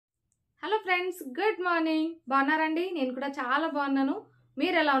Hello friends, good morning. బాగున్నారండి? నేను కూడా చాలా బాగున్నాను.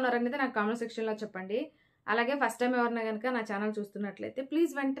 మీరు ఎలా ఉన్నారనేది నాకు కామెంట్ సెక్షన్లో చెప్పండి. అలాగే ఫస్ట్ టైం ఎవరైనా కనుక నా ఛానల్ చూస్తున్నట్లయితే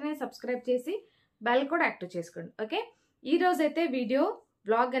ప్లీజ్ వెంటనే సబ్స్క్రైబ్ చేసి బెల్ కూడా యాక్టివ్ చేసుకోండి. ఓకే, ఈరోజు అయితే వీడియో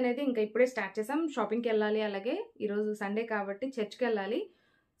బ్లాగ్ అనేది ఇంకా ఇప్పుడే స్టార్ట్ చేసాం. షాపింగ్కి వెళ్ళాలి, అలాగే ఈరోజు సండే కాబట్టి చర్చ్కి వెళ్ళాలి.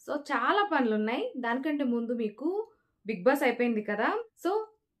 సో చాలా పనులు ఉన్నాయి. దానికంటే ముందు మీకు బిగ్ బాస్ అయిపోయింది కదా, సో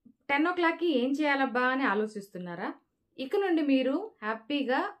 10 o'clockకి ఏం చేయాలబ్బా అని ఆలోచిస్తున్నారా? ఇక నుండి మీరు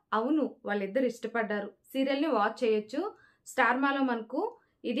హ్యాపీగా అవును వాళ్ళిద్దరు ఇష్టపడ్డారు సీరియల్ని వాచ్ చేయొచ్చు. స్టార్ మాలో మనకు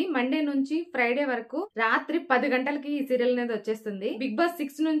ఇది మండే నుంచి ఫ్రైడే వరకు రాత్రి 10 గంటలకి ఈ సీరియల్ అనేది వచ్చేస్తుంది. బిగ్ బాస్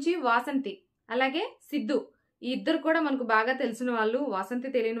 6 నుంచి వాసంతి అలాగే సిద్ధు, ఈ ఇద్దరు కూడా మనకు బాగా తెలిసిన వాళ్ళు.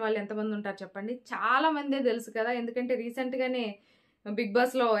 వాసంతి తెలియని వాళ్ళు ఎంతమంది ఉంటారు చెప్పండి? చాలా మందే తెలుసు కదా, ఎందుకంటే రీసెంట్ గానే బిగ్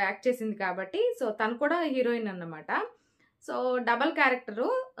బాస్ లో యాక్ట్ చేసింది కాబట్టి. సో తను కూడా హీరోయిన్ అన్నమాట. So double character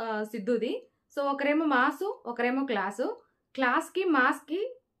సిద్ధుది. సో ఒకరేమో మాసు, ఒకరేమో క్లాసు. క్లాస్కి మాస్కి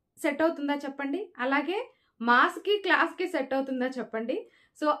సెట్ అవుతుందా చెప్పండి? అలాగే మాస్కి క్లాస్కి సెట్ అవుతుందా చెప్పండి?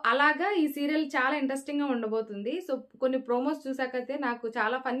 సో అలాగా ఈ సీరియల్ చాలా ఇంట్రెస్టింగ్గా ఉండబోతుంది. సో కొన్ని ప్రోమోస్ చూసాకైతే నాకు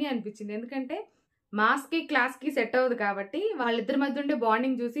చాలా ఫన్నీ అనిపించింది, ఎందుకంటే మాస్కి క్లాస్కి సెట్ అవ్వదు కాబట్టి వాళ్ళిద్దరి మధ్య ఉండే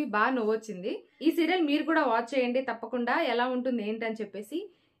బాండింగ్ చూసి బాగా నవ్వొచ్చింది. ఈ సీరియల్ మీరు కూడా వాచ్ చేయండి తప్పకుండా, ఎలా ఉంటుంది ఏంటని చెప్పేసి.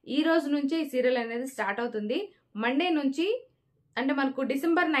 ఈ రోజు నుంచే ఈ సీరియల్ అనేది స్టార్ట్ అవుతుంది. మండే నుంచి అంటే మనకు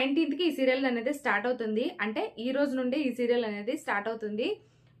December 19th ఈ సీరియల్ అనేది స్టార్ట్ అవుతుంది. అంటే ఈ రోజు నుండి ఈ సీరియల్ అనేది స్టార్ట్ అవుతుంది.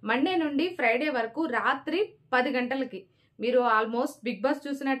 మండే నుండి ఫ్రైడే వరకు రాత్రి 10 గంటలకి. మీరు ఆల్మోస్ట్ బిగ్ బాస్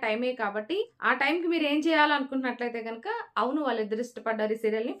చూసిన టైమే కాబట్టి ఆ టైంకి మీరు ఏం చేయాలనుకుంటున్నట్లయితే కనుక అవును వాళ్ళిద్దరు ఇష్టపడ్డారు ఈ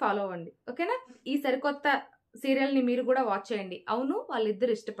సీరియల్ని ఫాలో అవ్వండి. ఓకేనా? ఈ సరికొత్త సీరియల్ని మీరు కూడా వాచ్ చేయండి. అవును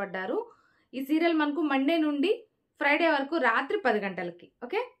వాళ్ళిద్దరు ఇష్టపడ్డారు. ఈ సీరియల్ మనకు మండే నుండి ఫ్రైడే వరకు రాత్రి 10 గంటలకి.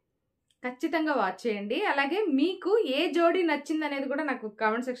 ఓకే, ఖచ్చితంగా వాచ్ చేయండి. అలాగే మీకు ఏ జోడీ నచ్చింది అనేది కూడా నాకు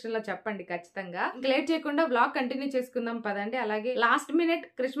కామెంట్ సెక్షన్ లో చెప్పండి ఖచ్చితంగా. లేట్ చేయకుండా బ్లాగ్ కంటిన్యూ చేసుకుందాం పదండి. అలాగే లాస్ట్ మినిట్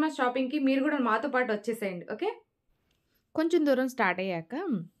క్రిస్మస్ షాపింగ్ కి మీరు కూడా మాతో పాటు వచ్చేసేయండి. ఓకే, కొంచెం దూరం స్టార్ట్ అయ్యాక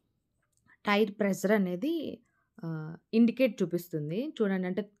టైర్ ప్రెషర్ అనేది ఇండికేట్ చూపిస్తుంది చూడండి.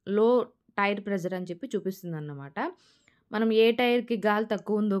 అంటే లో టైర్ ప్రెషర్ అని చెప్పి చూపిస్తుంది అన్నమాట. మనం ఏ టైర్కి గాలి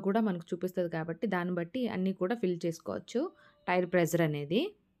తక్కువ ఉందో కూడా మనకు చూపిస్తుంది కాబట్టి దాన్ని బట్టి అన్నీ కూడా ఫిల్ చేసుకోవచ్చు టైర్ ప్రెషర్ అనేది.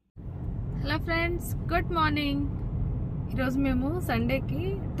 Hello friends, good morning. ఈరోజు మేము సండేకి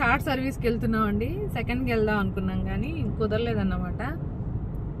థర్డ్ సర్వీస్కి వెళ్తున్నామండి. సెకండ్కి వెళ్దాం అనుకున్నాం కానీ కుదరలేదన్నమాట.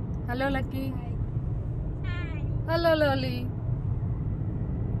 Hello lucky. Hello lowly.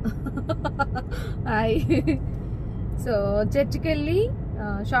 Hi. So చర్చ్కి వెళ్ళి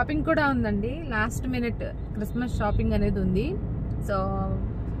షాపింగ్ కూడా ఉందండి. లాస్ట్ మినిట్ క్రిస్మస్ షాపింగ్ అనేది ఉంది. సో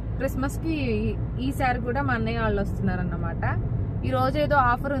క్రిస్మస్కి ఈసారి కూడా మా అన్నయ్య వాళ్ళు వస్తున్నారన్నమాట. ఈరోజు ఏదో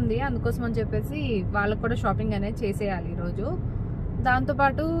ఆఫర్ ఉంది, అందుకోసం అని చెప్పేసి వాళ్ళకు కూడా షాపింగ్ అనేది చేసేయాలి ఈరోజు.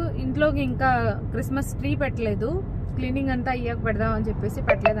 దాంతోపాటు ఇంట్లోకి ఇంకా క్రిస్మస్ ట్రీ పెట్టలేదు, క్లీనింగ్ అంతా అయ్యాక పెడదాం అని చెప్పేసి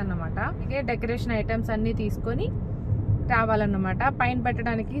పెట్టలేదన్నమాట. అలాగే డెకరేషన్ ఐటమ్స్ అన్నీ తీసుకొని రావాలన్నమాట. పైన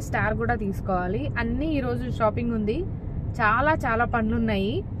పెట్టడానికి స్టార్ కూడా తీసుకోవాలి. అన్నీ ఈరోజు షాపింగ్ ఉంది. చాలా చాలా పనులు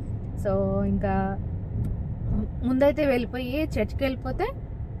ఉన్నాయి. సో ఇంకా ముందైతే వెళ్ళిపోయి చర్చ్కి వెళ్ళిపోతే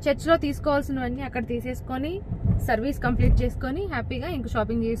చర్చ్లో తీసుకోవాల్సినవన్నీ అక్కడ తీసేసుకొని సర్వీస్ కంప్లీట్ చేసుకొని హ్యాపీగా ఇంక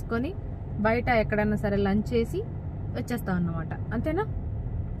షాపింగ్ చేసుకొని బయట ఎక్కడన్నా సరే లంచ్ చేసి వచ్చేస్తాం అన్నమాట. అంతేనా?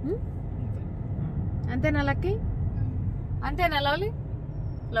 అంతేనా లక్కీ? అంతేనా లవ్లీ?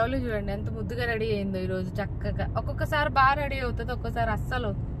 లవ్లీ చూడండి ఎంత ముద్దుగా రెడీ అయిందో ఈరోజు. చక్కగా ఒక్కొక్కసారి బాగా రెడీ అవుతుంది, ఒక్కొక్కసారి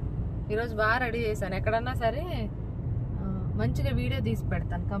అస్సలు. ఈరోజు బాగా రెడీ చేశాను. ఎక్కడన్నా సరే మంచిగా వీడియో తీసి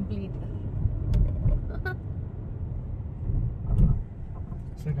పెడతాను కంప్లీట్గా.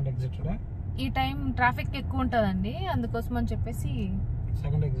 సెకండ్ ఎగ్జిట్ కదా, ఈ టైం ట్రాఫిక్ ఎక్కువ ఉంటుందండి, అందుకోసం అని చెప్పేసి.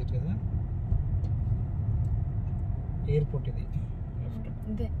 సెకండ్ ఎగ్జిట్ కదా, ఎయిర్పోర్ట్ ఇది.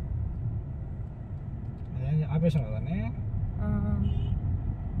 ఇదే ఆపేసాం కదా.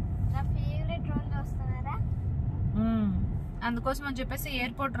 అందుకోసం అని చెప్పేసి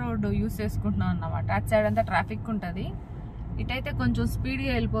ఎయిర్పోర్ట్ రోడ్ యూస్ చేసుకుంటున్నాం అన్నమాట. అటు సైడ్ అంతా ట్రాఫిక్ ఉంటుంది, ఇటైతే కొంచెం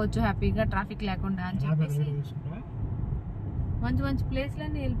స్పీడ్గా వెళ్ళిపోవచ్చు హ్యాపీగా ట్రాఫిక్ లేకుండా అని చెప్పేసి. మంచి మంచి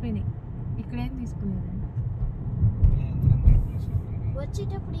ప్లేస్లన్నీ వెళ్ళిపోయినాయి. ఇక్కడ ఏం తీసుకునేది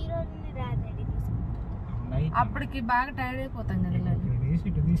అప్పటికి బాగా టైర్డ్ అయిపోతాం కదా.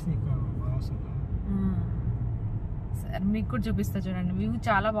 సరే మీకు కూడా చూపిస్తా చూడండి, వ్యూ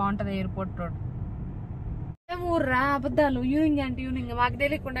చాలా బాగుంటది ఎయిర్పోర్ట్ రోడ్. ఊర్రా అబద్ధాలు. యూనింగ్ అంటే యూనింగ్ మాకు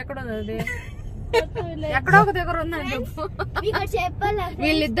తెలియకుండా ఎక్కడ ఉంది అది? ఎక్కడో ఒక దగ్గర ఉందని చెప్పు.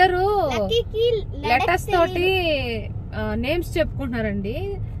 వీళ్ళిద్దరు లెటర్స్ తోటి నేమ్స్ చెప్పుకుంటున్నారండి.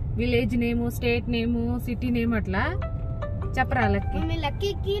 విలేజ్ నేము, స్టేట్ నేము, సిటీ నేమ్ అట్లా చెప్పరా లక్కీ?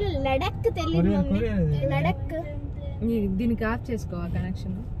 లక్కీకి లడక్ తెలియదు మమ్మీ. లడక్ దీనికి ఆఫ్ చేసుకోవా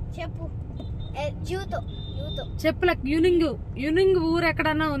కనెక్షన్? చెప్పు. చెప్పులకు యునింగ్ ఊరు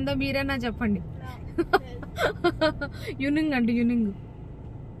ఎక్కడన్నా ఉందో మీరైనా చెప్పండి. యునింగ్ అంటే యునింగ్.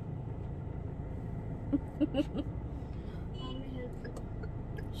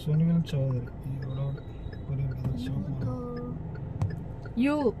 సునీల్ చౌదరి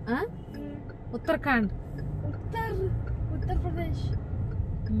యు ఉత్తరాఖండ్. ఉత్తరప్రదేశ్.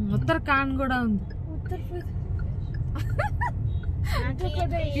 ఉత్తరాఖండ్ కూడా ఉంది. ఉత్తరప్రదేశ్.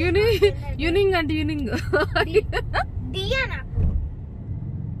 యునింగ్ అంటే యునింగ్. డియా నాకు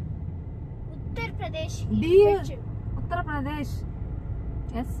ఉత్తరప్రదేశ్. ఉత్తరప్రదేశ్.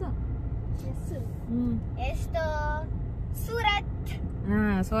 ఎస్ తో సూరత్.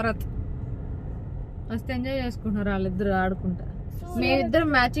 సూరత్. మస్తు ఎంజాయ్ చేసుకుంటున్నారు వాళ్ళిద్దరు ఆడుకుంటా. మేమిద్దరు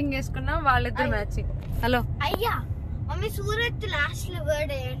మ్యాచింగ్ వేసుకున్నాం, వాళ్ళిద్దరు మ్యాచింగ్. హలో అయ్యా మమ్మీ సూరత్ లాస్ట్ లో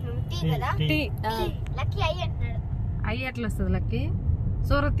వర్డ్ టీ కదా. లక్కీ అయ్యి అంటున్నాడు. అయ్యి ఎట్లా వస్తుంది లక్కీ?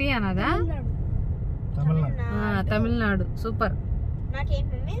 సూరత్ అన్నదా? తమిళనాడు. తమిళనాడు. సూపర్. నాకేం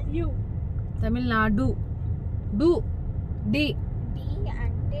mummy? Tamil Nadu. Do D D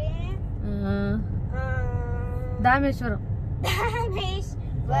అంటే దామేశ్వరం.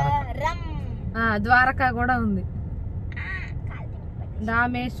 దామేశ్వరం. ద్వారకా కూడా ఉంది.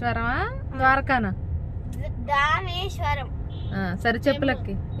 దామేశ్వరమా ద్వారకానా? దామేశ్వరం. సరే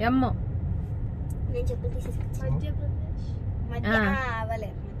చెప్పులకి. ఎమ్మో నేను చెప్పులు తీసేసి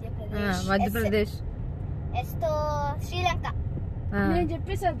మధ్యప్రదేశ్. ఎస్ తో శ్రీలంక. నేను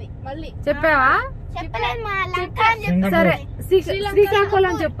చెప్పేసది మళ్ళీ చెప్పావా? చెప్పలేదు మా లంక అని సింగపూర్. సరే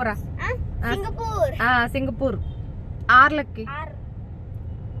శ్రీకాకుళం చెప్పురా. సింగపూర్. సింగపూర్. 6 లక్కి.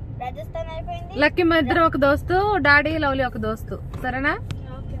 రాజస్థాన్ అయిపోయింది. లక్కీ మా ఇద్దరం ఒక దోస్తు, డాడీ లవ్లీ ఒక దోస్తు. సరేనా?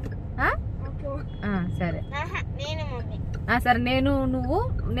 సరే నేను మమ్మీ. సరే నువ్వు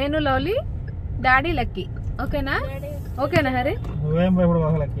నేను లవ్లీ డాడీ లక్కీ. ఓకేనా? ఓకేనా హరి? నువ్వేం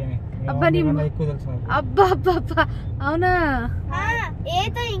భయపడవాలకి అబ్బా నీ ఎక్కువ తెలుసు నాకు. అబ్బా అబ్బా అబ్బా అవునా?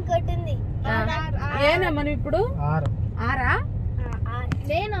 ఏతో ఇంకోటి ఉంది. ఏనా మనం ఇప్పుడు 6. 6ఆ?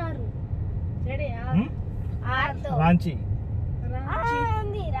 నేను 6. రాంచీ.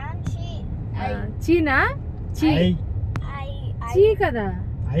 ఉంది రాంచీ. చీనా? చీ కదా.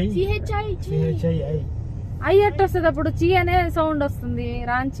 ఐ ఎట్ వస్తుంది అప్పుడు? చీ అనే సౌండ్ వస్తుంది.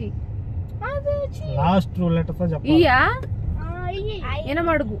 రాంచీ. లాస్ట్ లెటర్ తో చెప్పాలి. ఇయ్యా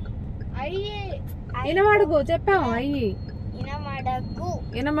ఇనమడుగు. ఇనమడుగు చెప్పాము. అయ్యి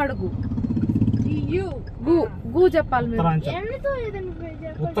ఇనమడుగు. గు గు చెప్పాలి మీరు.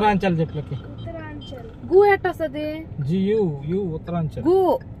 ఉత్తరాంచల్ చెప్పలకి. గు ఎట్ వస్తుంది? యు ఉత్తరాంచల్. గు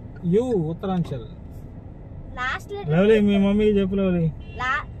you Uttaranchal. Last lovely me mummy చెప్పు లవ్లీ.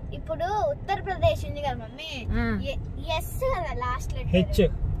 ఇప్పుడు ఉత్తరప్రదేశ్ ఉంది కదా మమ్మీ. ఎస్ కదా లాస్ట్ లెటర్. హెచ్.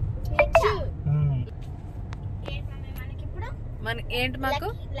 ఏంటి మాకు?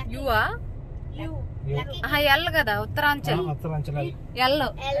 యువా? ఎల్ కదా. ఉత్తరాంచల్.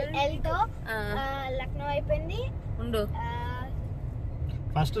 ఎల్ తో లక్నో అయిపోయింది. ఉండు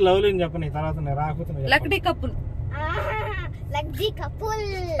ఫస్ట్ లవ్లీ చెప్పని, తర్వాత రాకపోతే Lakdi couple. Lakdi couple.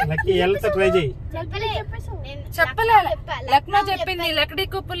 Lucky L తో ట్రై చేయి. చెప్పలే. లక్నో చెప్పింది. లక్డీ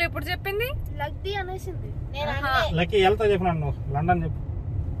కప్పుల్ ఎప్పుడు చెప్పింది? లక్డీ అనేసింది. లక్కీ ఎల్ తో చెప్పినాను. నువ్వు లండన్ చెప్పు.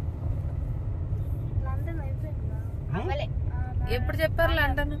 లండన్ అయిపోయింది. ఎప్పుడు చెప్పారు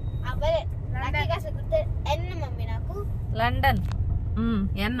లండన్? ఎన్ మమ్మీ నాకు. లండన్.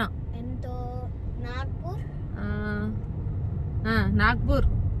 ఎన్. ఎంతో నాగ్పూర్. నాగ్పూర్.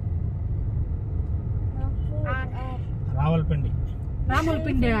 రావల్పిండి.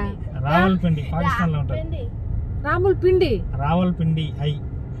 రాములపిండి. రావల్పిండి పాకిస్తాన్ లో ఉంటుంది. రాములపిండి. రావల్పిండి.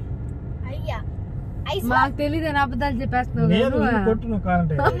 అయ్యా మాకు తెలీదు అని అబద్ధాలు చెప్పేస్తున్నావు. కొట్టు నువ్వు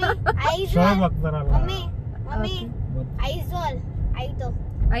కావాలంటే.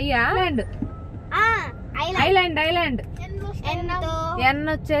 అయ్యా ఐలాండ్. ఐలాండ్. ఎన్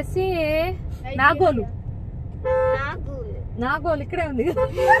వచ్చేసి నాగోలు. నాగోలు ఇక్కడే ఉంది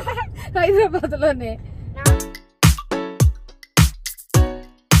హైదరాబాద్ లోనే.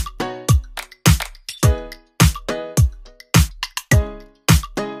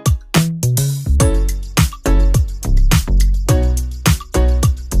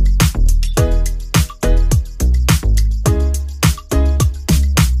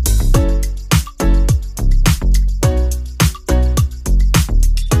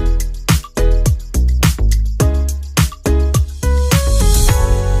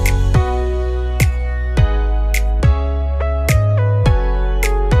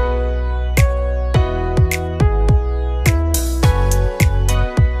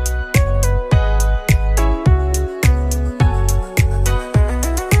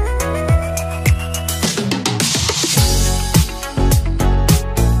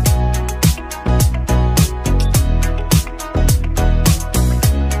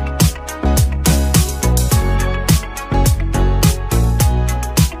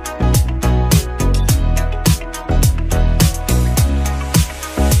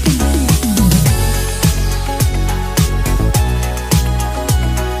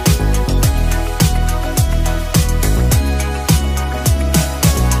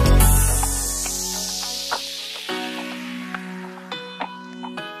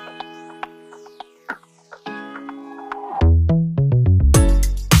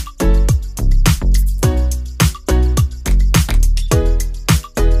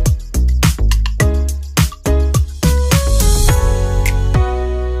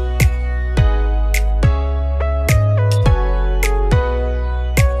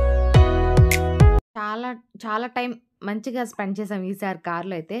 చాలా చాలా టైం మంచిగా స్పెండ్ చేసాం ఈసారి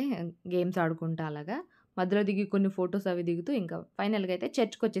కార్‌లో అయితే. గేమ్స్ ఆడుకుంటా అలాగా. మధ్యలో దిగి కొన్ని ఫోటోస్ అవి దిగుతూ ఇంకా ఫైనల్‌గా అయితే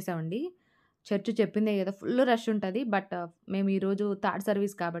చర్చ్‌కొచ్చేసామండి. చర్చ్ చెప్పిందే కదా! ఫుల్ రష్ ఉంటది. బట్ మేము ఈరోజు థర్డ్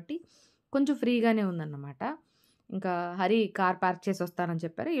సర్వీస్ కాబట్టి కొంచెం ఫ్రీగానే ఉందన్నమాట. ఇంకా హరి కార్ పార్క్ చేసి వస్తానని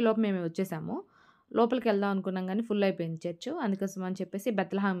చెప్పారు. ఈలోపు మేము వచ్చేసాము. లోపలికెళ్దాం అనుకున్నాం గానీ ఫుల్ అయిపోయింది చర్చ్. అందుకోసం అని చెప్పేసి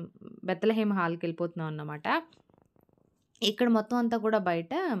బెత్లెహేమ్ హాల్‌కెళ్ళిపోతున్నాం అన్నమాట. ఇక్కడ మొత్తం అంతా కూడా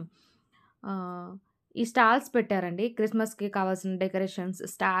బయట ఆహ్, ఈ స్టాల్స్ పెట్టారండి. క్రిస్మస్‌కి కావాల్సిన డెకరేషన్స్,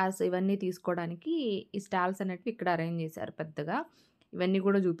 స్టార్స్ ఇవన్నీ తీసుకోవడానికి ఈ స్టాల్స్ అనేటివి ఇక్కడ అరేంజ్ చేశారు పెద్దగా. ఇవన్నీ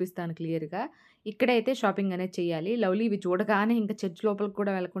కూడా చూపిస్తాను క్లియర్‌గా. ఇక్కడైతే షాపింగ్ అనేది చేయాలి. లవ్లీ ఇవి చూడగానే ఇంకా చర్చ్ లోపలికి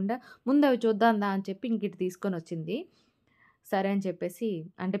కూడా వెళ్ళకుండా ముందు అవి చూద్దాం దా అని చెప్పి ఇంక ఇటు తీసుకొనొచ్చింది. సరే అని చెప్పేసి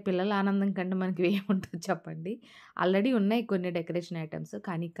అంటే పిల్లల ఆనందం కంటే మనకి ఏముంటది చెప్పండి. ఆల్రెడీ ఉన్నాయి కొన్ని డెకరేషన్ ఐటెమ్స్.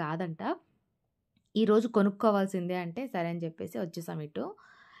 కానీ కాదంట. ఈరోజు కొనుక్కోవాల్సిందే అంటే సరే అని చెప్పేసి వచ్చేసాం ఇటు.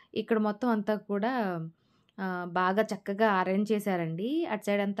 ఇక్కడ మొత్తం అంతా కూడా బాగా చక్కగా అరేంజ్ చేశారండి. అటు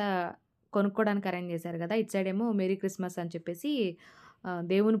సైడ్ అంతా కొనుక్కోవడానికి అరేంజ్ చేశారు కదా! ఇటు సైడ్ ఏమో మేరీ క్రిస్మస్ అని చెప్పేసి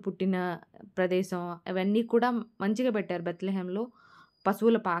దేవుని పుట్టిన ప్రదేశం అవన్నీ కూడా మంచిగా పెట్టారు బెత్లెహేమ్‌లో.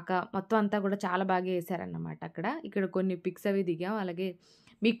 పశువుల పాక మొత్తం అంతా కూడా చాలా బాగా ఏశారన్నమాట అక్కడ. ఇక్కడ కొన్ని పిక్స్ అవి దిగాం. అలాగే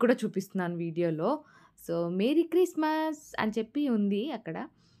మీకు కూడా చూపిస్తున్నాను వీడియోలో. సో, మేరీ క్రిస్మస్ అని చెప్పి ఉంది అక్కడ.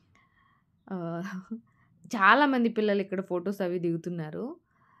 ఆహ్, చాలామంది పిల్లలు ఇక్కడ ఫోటోస్ అవి దిగుతున్నారు.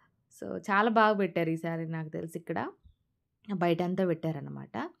 సో, చాలా బాగా పెట్టారు ఈసారి నాకు తెలిసి ఇక్కడ. బయటంతా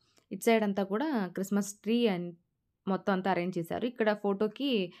పెట్టారనమాట. ఇటు సైడ్ అంతా కూడా క్రిస్మస్ ట్రీ మొత్తం అంతా అరేంజ్ చేశారు. ఇక్కడ ఫోటోకి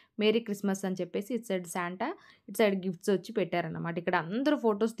మేరీ క్రిస్మస్ అని చెప్పేసి ఇటు సైడ్ శాంటా, ఇటు సైడ్ గిఫ్ట్స్ వచ్చి పెట్టారనమాట. ఇక్కడ అందరూ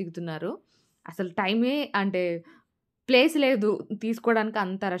ఫోటోస్ దిగుతున్నారు. అసలు టైమే అంటే ప్లేస్ లేదు తీసుకోవడానికి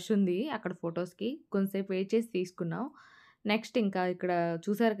అంత రష్ ఉంది అక్కడ ఫోటోస్‌కి. కొంతసేపు వెయిట్ చేసి తీసుకున్నాం. నెక్స్ట్ ఇంకా ఇక్కడ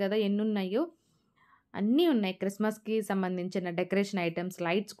చూసారు కదా ఎన్నున్నాయో అన్నీ ఉన్నాయి. క్రిస్మస్‌కి సంబంధించిన డెకరేషన్ ఐటెమ్స్,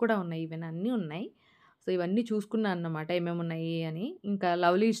 లైట్స్ కూడా ఉన్నాయి. ఈవెన్ అన్నీ ఉన్నాయి. సో, ఇవన్నీ చూసుకున్నా అన్నమాట ఏమేమున్నాయి అని. ఇంకా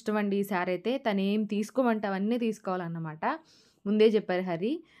లవ్లీ ఇష్టమండి ఈసారైతే తనేం తీసుకోమంటే అవన్నీ తీసుకోవాలన్నమాట. ముందే చెప్పారు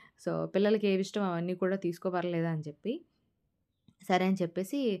హరి. సో, పిల్లలకి ఏవిష్టం అవన్నీ కూడా తీసుకో పర్లేదా అని చెప్పి. సరే అని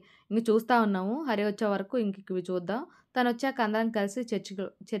చెప్పేసి ఇంక చూస్తా ఉన్నాము. హరి వచ్చే వరకు ఇంక ఇవి చూద్దాం. తనొచ్చాక అందరం కలిసి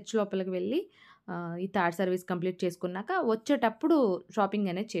చర్చ్ లోపలికి వెళ్ళి ఈ థర్డ్ సర్వీస్ కంప్లీట్ చేసుకున్నాక వచ్చేటప్పుడు షాపింగ్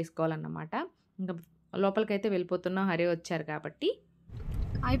అనేది చేసుకోవాలన్నమాట. ఇంక లోపలికైతే వెళ్ళిపోతున్నాం హరి వచ్చారు కాబట్టి.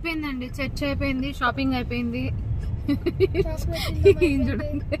 అయిపోయిందండి. చర్చ్ అయిపోయింది. షాపింగ్ అయిపోయింది.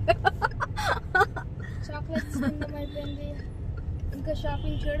 చూడండి. చాక్లెట్స్ తినడం అయిపోయింది. ఇంకా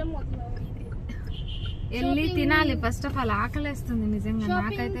షాపింగ్ చేయడం మొదలైంది. వెళ్ళి తినాలి. ఫస్ట్ ఆఫ్ ఆల్ ఆకలేస్తుంది నిజంగా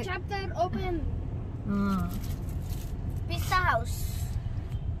నాకైతే. Chapter open. Pista house.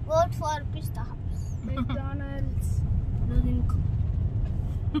 Vote for pista house. McDonald's.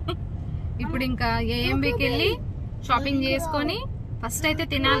 ఇప్పుడు ఇంకా ఏఎంబీకి వెళ్ళి షాపింగ్ చేసుకొని ఫస్ట్ అయితే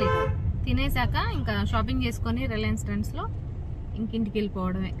తినాలి. తినేసాక ఇంకా షాపింగ్ చేసుకొని రిలయన్స్ ట్రెండ్స్లో ఇంకింటికి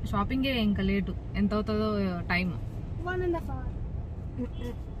వెళ్ళిపోవడమే. షాపింగే ఇంకా లేటు. ఎంత అవుతుందో టైం. 1.5 hours.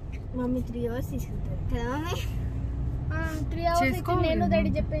 మమ్మీ 3 hours తీసుకుంటారు కదా మమ్మీ? 3 hours అయితే నేను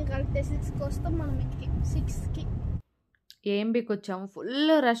డాడీ చెప్పాను కరెక్ట్ 6కి వస్తాం మనం ఇంటికి. 6కి ఏఎంబీకి వచ్చాము. ఫుల్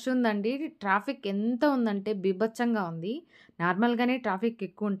రష్ ఉందండి. ట్రాఫిక్ ఎంత ఉందంటే బీభత్సంగా ఉంది. నార్మల్గానే ట్రాఫిక్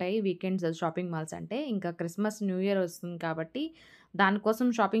ఎక్కువ ఉంటాయి వీకెండ్స్ షాపింగ్ మాల్స్ అంటే. ఇంకా క్రిస్మస్, న్యూ ఇయర్ వస్తుంది కాబట్టి దానికోసం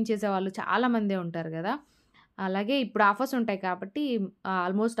షాపింగ్ చేసేవాళ్ళు చాలామందే ఉంటారు కదా! అలాగే ఇప్పుడు ఆఫర్స్ ఉంటాయి కాబట్టి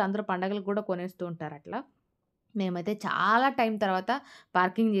ఆల్మోస్ట్ అందరూ పండగలకు కూడా కొనేస్తూ ఉంటారు అట్లా. మేమైతే చాలా టైం తర్వాత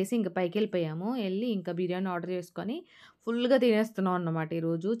పార్కింగ్ చేసి ఇంక పైకెళ్ళిపోయాము. వెళ్ళి ఇంకా బిర్యానీ ఆర్డర్ చేసుకొని ఫుల్‌గా తినేస్తున్నాం అన్నమాట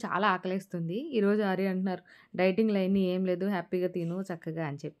ఈరోజు. చాలా ఆకలేస్తుంది. ఈరోజు హరి అంటున్నారు, "డైటింగ్‌లో అయన్నీ ఏం లేదు. హ్యాపీగా తిను చక్కగా"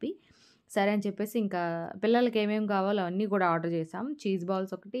 అని చెప్పి. సరే అని చెప్పేసి ఇంకా పిల్లలకి ఏమేమి కావాలో అవన్నీ కూడా ఆర్డర్ చేసాం. చీజ్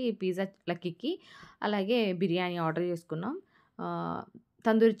బాల్స్ ఒకటి, పిజ్జా లక్కీకి, అలాగే బిర్యానీ ఆర్డర్ చేసుకున్నాం.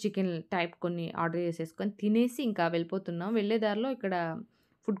 తందూరి చికెన్ టైప్ కొన్ని ఆర్డర్ చేసేసుకొని తినేసి ఇంకా వెళ్ళిపోతున్నాం. వెళ్ళే దారిలో ఇక్కడ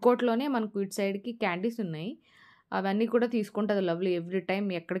ఫుడ్ కోర్ట్‌లోనే మనకు ఇటు సైడ్‌కి క్యాండీస్ ఉన్నాయి. అవన్నీ కూడా తీసుకుంటది లవ్లీ ఎవ్రీ టైమ్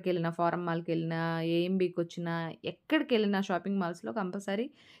ఎక్కడికెళ్ళినా, ఫారం మాల్‌కెళ్ళినా, ఏఎంబీకొచ్చినా, ఎక్కడికెళ్ళినా షాపింగ్ మాల్స్‌లో కంపల్సరీ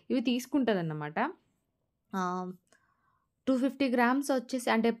ఇవి తీసుకుంటదన్నమాట. 250 గ్రామ్స్ వచ్చేసి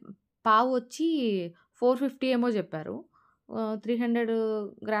అంటే పావు వచ్చి 450 ఏమో చెప్పారు. 300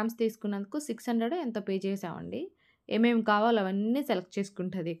 గ్రామ్స్ తీసుకున్నందుకు 600 ఎంతో పే చేసామండి. ఏమేమి కావాలో అవన్నీ సెలెక్ట్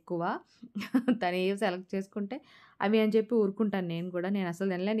చేసుకుంటది ఎక్కువ. తను ఏవి సెలెక్ట్ చేసుకుంటే అవి అని చెప్పి ఊరుకుంటాను నేను కూడా. నేను అసలు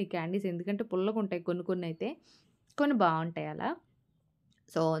తినలేను ఈ క్యాండీస్ ఎందుకంటే పుల్లగుంటాయి కొన్ని అయితే. కొన్ని బావుంటాయి అలా.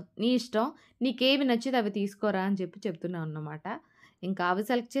 సో, నీ ఇష్టం. నీకేవి నచ్చితే అవి తీసుకోరా అని చెప్పి చెప్తున్నాం అన్నమాట. ఇంకా అవి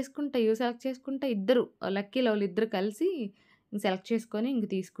సెలెక్ట్ చేసుకుంటా, ఇవి సెలెక్ట్ చేసుకుంటా ఇద్దరు లక్కీ, లవ్లీ ఇద్దరు కలిసి సెలెక్ట్ చేసుకొని ఇంక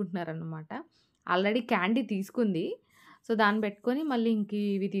తీసుకుంటున్నారన్నమాట. ఆల్రెడీ క్యాండీ తీసుకుంది. సో, దాన్ని పెట్టుకొని మళ్ళీ ఇంక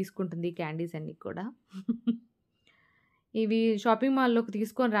ఇవి తీసుకుంటుంది ఈ క్యాండీస్ అన్నీ కూడా. ఇవి షాపింగ్ మాల్లోకి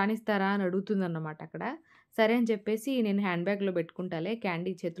తీసుకొని రానిస్తారా అని అడుగుతుందన్నమాట అక్కడ. సరే అని చెప్పేసి నేను హ్యాండ్ బ్యాగ్లో పెట్టుకుంటాలే,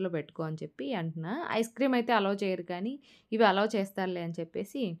 క్యాండీ చేతిలో పెట్టుకో అని చెప్పి అంటున్నా. ఐస్ క్రీమ్ అయితే అలౌ చేయరు కానీ ఇవి అలౌ చేస్తారులే అని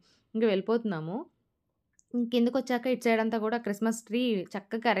చెప్పేసి ఇంక వెళ్ళిపోతున్నాము. కిందకొచ్చాక ఇటు సైడ్ అంతా కూడా క్రిస్మస్ ట్రీ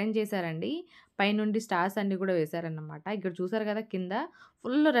చక్కగా అరేంజ్ చేశారండి. పైనుండి స్టార్స్ అన్నీ కూడా వేశారన్నమాట. ఇక్కడ చూసారు కదా కింద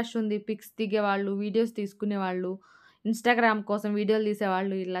ఫుల్ రష్ ఉంది. పిక్స్ దిగేవాళ్ళు, వీడియోస్ తీసుకునేవాళ్ళు, ఇన్స్టాగ్రామ్ కోసం వీడియోలు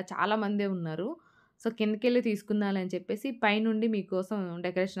తీసేవాళ్ళు ఇలా చాలామందే ఉన్నారు. సో కిందకెళ్ళి తీసుకుందామని చెప్పేసి పైనుండి మీకోసం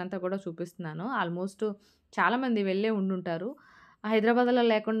డెకరేషన్ అంతా కూడా చూపిస్తున్నాను. ఆల్మోస్ట్ చాలామంది వెళ్ళే ఉండుంటారు. హైదరాబాద్లో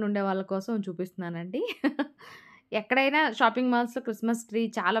లేకుండా ఉండే వాళ్ళ కోసం చూపిస్తున్నానండి. ఎక్కడైనా షాపింగ్ మాల్స్లో క్రిస్మస్ ట్రీ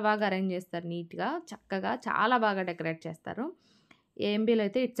చాలా బాగా అరేంజ్ చేస్తారు, నీట్గా చక్కగా చాలా బాగా డెకరేట్ చేస్తారు. ఏఎంబీలో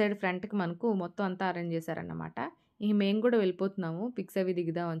అయితే ఇటు సైడ్ ఫ్రంట్కి మనకు మొత్తం అంతా అరేంజ్ చేశారన్నమాట. ఇంక మేము కూడా వెళ్ళిపోతున్నాము పిక్స్ అవి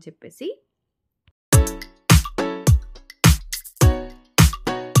దిగుదాం అని చెప్పేసి.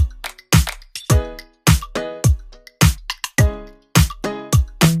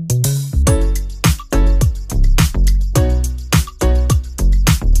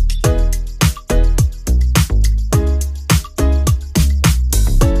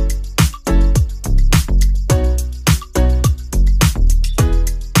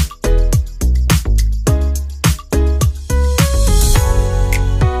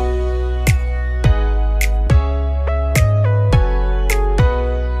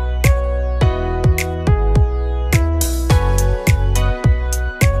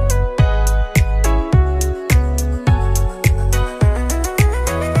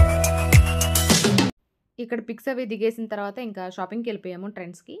 ఇక్కడ పిక్స్ అవి దిగేసిన తర్వాత ఇంకా షాపింగ్కి వెళ్ళిపోయాము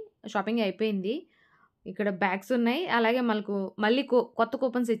ట్రెండ్స్కి. షాపింగ్ అయిపోయింది. ఇక్కడ బ్యాగ్స్ ఉన్నాయి, అలాగే మళ్ళీ కొత్త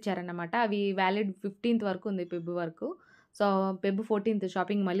కూపన్స్ ఇచ్చారన్నమాట. అవి వ్యాలిడ్ 15th వరకు ఉంది, ఫెబ్ వరకు. సో ఫెబ్ 14th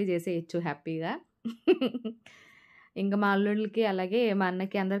షాపింగ్ మళ్ళీ చేసేయచ్చు హ్యాపీగా. ఇంకా మా అల్లుళ్ళకి అలాగే మా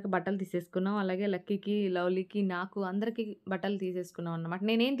అన్నకి అందరికి బట్టలు తీసేసుకున్నాం. అలాగే లక్కీకి, లవ్లీకి, నాకు అందరికీ బట్టలు తీసేసుకున్నాం అన్నమాట.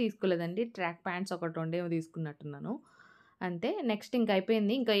 నేనేం తీసుకోలేదండి, ట్రాక్ ప్యాంట్స్ ఒకటి రెండేమో తీసుకున్నట్టున్నాను అంతే. నెక్స్ట్ ఇంకా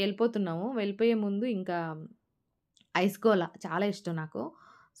అయిపోయింది, ఇంకా వెళ్ళిపోతున్నాము. వెళ్ళిపోయే ముందు ఇంకా ఐస్ గోలా చాలా ఇష్టం నాకు.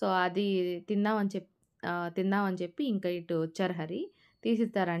 సో అది తిందామని చెప్పి ఇంకా ఇటు వచ్చారు హరి,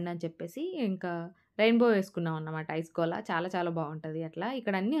 తీసిస్తారండి అని చెప్పేసి ఇంకా రెయిన్బో వేసుకున్నాం అన్నమాట. ఐస్ గోలా చాలా చాలా బాగుంటుంది అట్లా.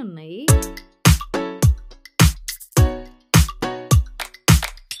 ఇక్కడ అన్నీ ఉన్నాయి.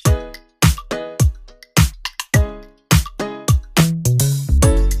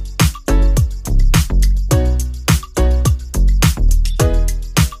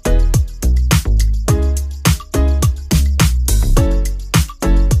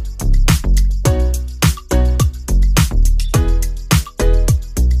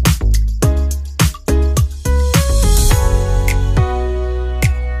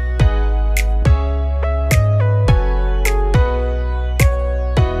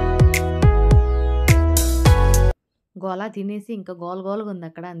 గోలా తినేసి ఇంకా గోలగోలుగా ఉంది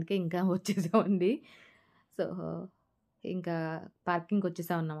అక్కడ, అందుకే ఇంకా వచ్చేసామండి. సో ఇంకా పార్కింగ్కి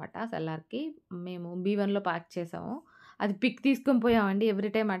వచ్చేసాం అన్నమాట. సెల్లార్కి మేము B1లో పార్క్ చేసాము. అది పిక్ తీసుకొని పోయామండి. ఎవ్రీ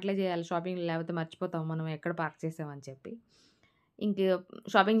టైం అట్లే చేయాలి షాపింగ్, లేకపోతే మర్చిపోతాం మనం ఎక్కడ పార్క్ చేసామని చెప్పి. ఇంక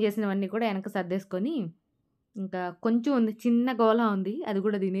షాపింగ్ చేసినవన్నీ కూడా వెనక సర్దేసుకొని ఇంకా కొంచెం ఉంది, చిన్న గోలా ఉంది, అది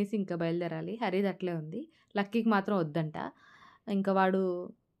కూడా తినేసి ఇంకా బయలుదేరాలి. హరిది అట్లే ఉంది, లక్కీకి మాత్రం వద్దంట. ఇంకా వాడు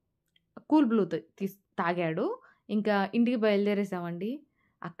కూల్ బ్లూ తాగాడు. ఇంకా ఇంటికి బయలుదేరేసామండి.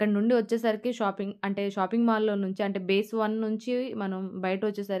 అక్కడ నుండి వచ్చేసరికి షాపింగ్ మాల్లో నుంచి అంటే బేస్ 1 నుంచి మనం బయట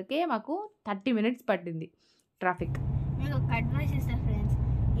వచ్చేసరికి మాకు 30 minutes పట్టింది ట్రాఫిక్. మీకు ఒక అడ్వైస్ ఇస్తాను ఫ్రెండ్స్,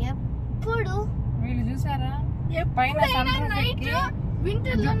 ఎప్పుడు వీళ్ళు చూసారా పైన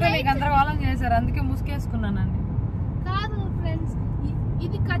గందరగోళం చేశారు, అందుకే ముసుకేసుకున్నానండి. కాదు ఫ్రెండ్స్,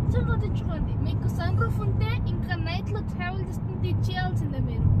 ఇది ఖచ్చితంగా తెచ్చుకోండి. మీకు సన్ రూఫ్ ఉంటే ఇంకా నైట్ లో ట్రావెల్ చేస్తుంటే ఇచ్చేయాల్సిందే.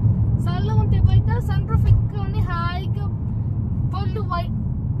 మీరు సన్లో ఉంటే బయట సన్ రూఫ్ ఎక్కువని హాయిగా పళ్ళు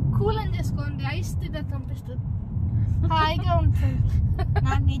కూల్ అని చేసుకోండి. ఐస్ తింటే పంపిస్తుంది, హాయిగా ఉంటుంది.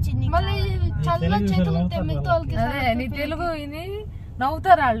 మళ్ళీ చల్ల చేతులు ఉంటే మిగతా వాళ్ళకి నీ తెలుగు విని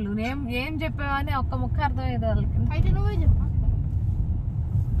నవ్వుతారు వాళ్ళు. ఏం చెప్పావని ఒక్క ముక్క అర్థమయ్యేది వాళ్ళకి. అయితే నువ్వే చెప్పా.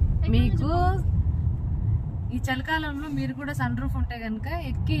 మీకు ఈ చలికాలంలో మీరు కూడా సన్ రూఫ్ ఉంటే కనుక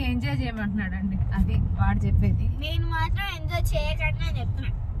ఎక్కి ఎంజాయ్ చేయమంటున్నాడండి, అది వాడు చెప్పేది. నేను మాత్రం ఎంజాయ్ చేయకుండా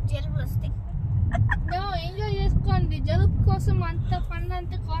చెప్తున్నా, జలుబు వస్తే ఎంజాయ్ చేసుకోండి. జలుబు కోసం అంత ఫన్,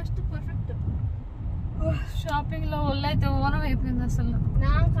 అంత కాస్ట్ పర్ఫెక్ట్. షాపింగ్ లో ఒళ్ళైతే ఓనం అయిపోయింది అసలు.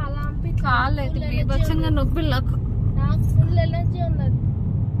 నాకు అలా అనిపించింది, కాళ్ళు అయితే బీభత్సంగా నొప్పి. నాకు ఫుల్ ఎనర్జీ ఉన్నది.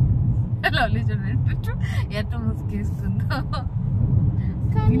 ఎట్లా ముసుకేస్తుందో.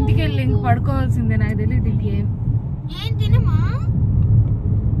 ఇంటికి వెళ్ళి ఇంక పడుకోవాల్సిందే, నాకు తెలియదు ఇంకేం. ఏం తినమా?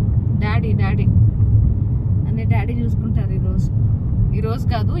 డాడీ అనే డాడీ చూసుకుంటారు ఈ రోజు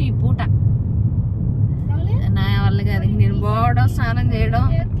కాదు, ఈ పూట. నా వల్ల కాదు. నేను పోవడం, స్నానం చేయడం,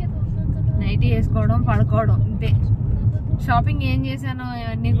 నైట్ వేసుకోవడం, పడుకోవడం, అంతే. షాపింగ్ ఏం చేశానో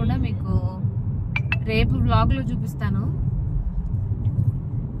అవన్నీ కూడా మీకు రేపు వ్లాగ్లో చూపిస్తాను.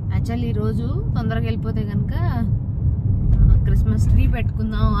 యాక్చువల్లీ ఈరోజు తొందరగా వెళ్ళిపోతే కనుక క్రిస్మస్ ట్రీ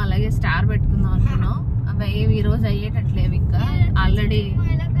పెట్టుకుందాం, అలాగే స్టార్ పెట్టుకుందాం అనుకున్నాం. అవి ఈ రోజు అయ్యేటట్లేవు. ఇంకా ఆల్రెడీ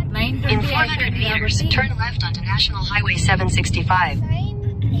 9:20 అయిపోయింది కాబట్టి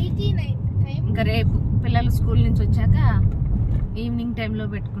ఇంకా రేపు పిల్లలు స్కూల్ నుంచి వచ్చాక ఈవినింగ్ టైంలో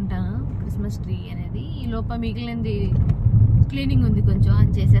పెట్టుకుంటాను క్రిస్మస్ ట్రీ అనేది. ఈ లోప మిగిలింది క్లీనింగ్ ఉంది కొంచెం,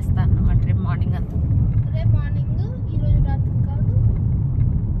 అది చేసేస్తాను అన్నమాట రేపు మార్నింగ్ అంతా. రేపు మార్నింగ్ ఈ రోజు రాత్రి కాదు.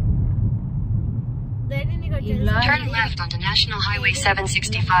 Turn left onto National Highway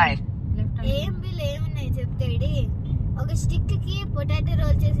 765. ఏం బిల్ ఏమున్నాయి చెప్తాడు. ఒక స్టిక్ కి పొటాటో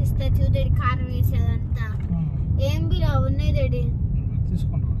రోల్ చేసి ఇస్తా చూడండి, కారం వేసేదంతా. ఏం బిల్ ఉన్నాయి daddy.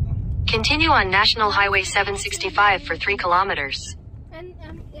 Continue on National Highway 765 for 3 kilometers.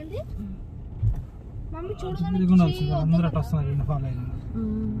 ఏంది మమ్మీ చూడగానే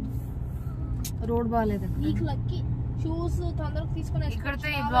రోడ్ బాగాలేదు. నీకు లక్కీ షూస్ తొందరగా తీసుకుని ఇక్కడితో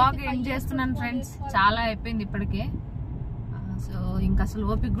ఈ బ్లాగ్ ఎండ్ చేస్తున్నాను ఫ్రెండ్స్. చాలా అయిపోయింది ఇప్పటికే. సో ఇంకా అసలు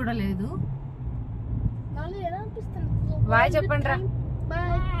ఓపిక కూడా లేదు. ఎలా అనిపిస్తుంది? బాయ్ చెప్పండి రా.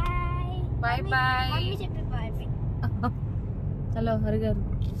 Bye bye bye. మమ్మీ చెప్పి బాయ్. హలో హరి గారు,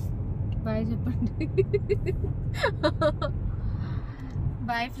 బాయ్ చెప్పండి.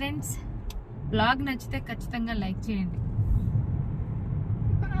 Bye friends. బ్లాగ్ నచ్చితే ఖచ్చితంగా లైక్ చేయండి.